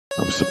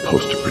I was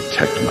supposed to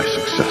protect my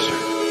successor,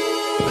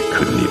 but I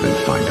couldn't even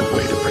find a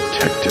way to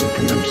protect him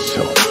from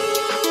himself.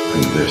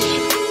 And this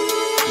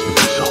is the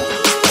result.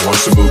 I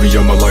watched a movie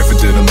of my life, I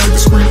didn't like the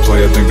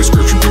screenplay. I think the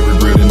script should be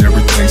rewritten,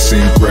 everything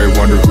seemed gray.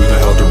 Wonder who the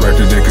hell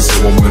directed it, cause it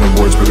won't win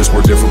awards, but it's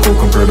more difficult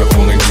compared to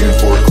only needing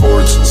 4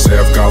 chords. Say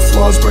I've got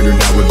flaws, but you're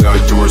not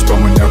without yours. But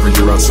whenever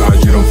you're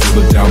outside, you don't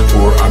feel the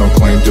downpour. I don't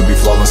claim to be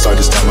flawless, I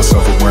just tell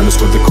myself awareness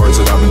with the cards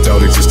that I've been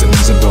dealt.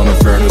 Existence isn't built on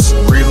fairness.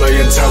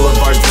 Relay and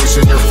televise,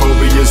 voicing your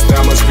phobias,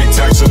 that must be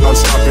taxing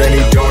Nonstop,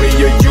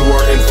 anhedonia. You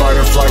are in fight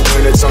or flight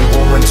when it's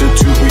unwarranted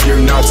to be or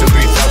not to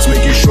be. Thoughts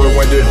make you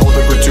short-winded, hold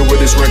a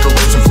gratuitous rancor,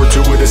 and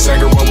fortuitous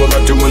anger. What will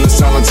I do in the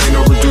silence? Ain't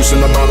no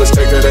reducing the malice,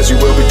 take that as you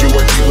will, but you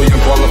are deeply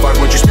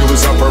unqualified. What you spew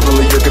is out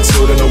properly, you're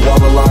concealed in a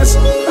wall of lies.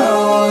 I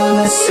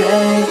wanna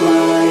save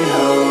my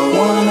hope,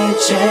 wanna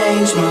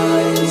change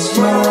minds.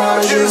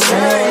 Mirages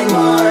hang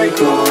my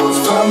goals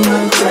from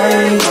the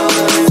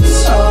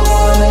grapevines. I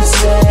wanna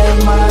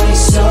save my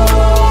soul,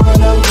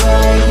 wanna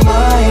break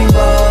my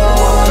bones,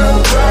 wanna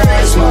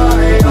praise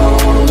my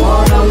own,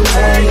 wanna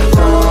make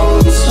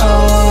thrones. I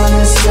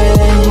wanna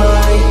save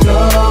my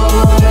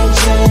goal, wanna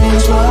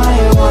change my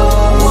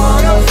world,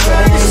 wanna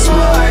face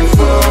my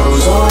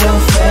foes, wanna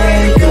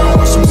fake I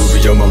watched a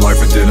movie of my life,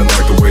 I didn't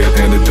like the way it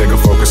ended. Think I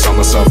focus on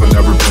myself, I've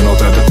never been all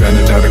that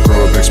dependent. Had to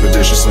grow up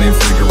expeditiously and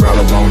figure out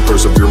alone.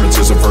 Perseverance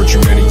is a virtue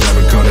many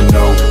haven't gonna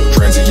know.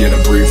 Transient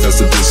and brief, that's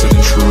the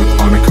dissident truth.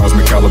 On a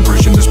cosmic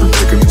calibration, this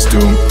predicament's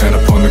doomed. And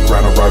upon the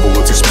ground arrival,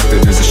 what's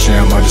expected is a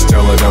sham. I just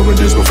tell it how it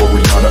is before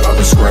we got to up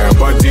and scram.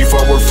 By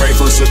default, we're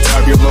faithless, a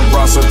tabula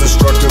rasa,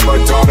 destructive by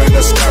dawn and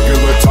a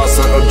scapular toss.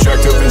 The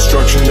objective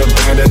instruction,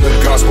 abandon the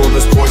gospel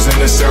is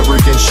poisonous,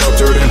 arrogant,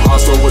 sheltered and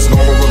hostile. What's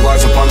normal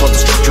relies upon what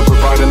the structure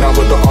provided. Not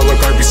with the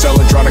oligarch be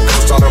selling, trying to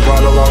coast on a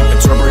ride along.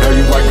 Interpret how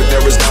you like, but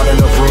there is not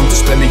enough room to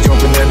spend the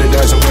open-ended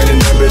as a win and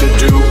never to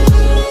do.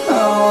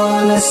 I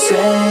wanna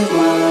save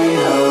my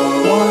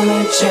hope,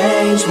 wanna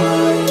change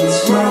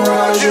minds.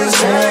 Mirages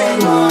hang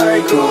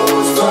my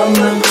goals from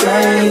the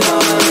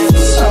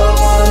grapevines. I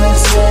wanna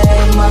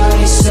save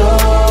my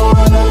soul,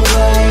 wanna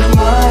break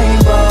my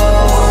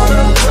bones,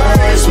 wanna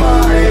praise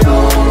my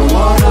own,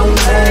 wanna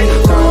make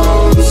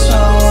thrones.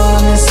 I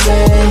wanna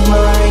save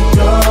my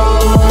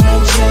goal, wanna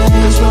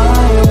change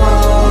my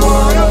world,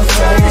 wanna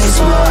face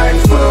my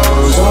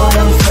foes,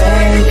 wanna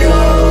fake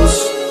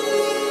ghosts.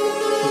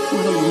 I've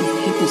fought a lot of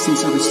people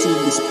since I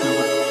received this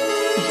power.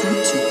 I had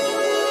to,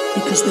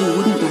 because they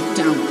wouldn't back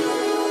down.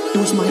 It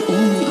was my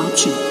only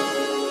option.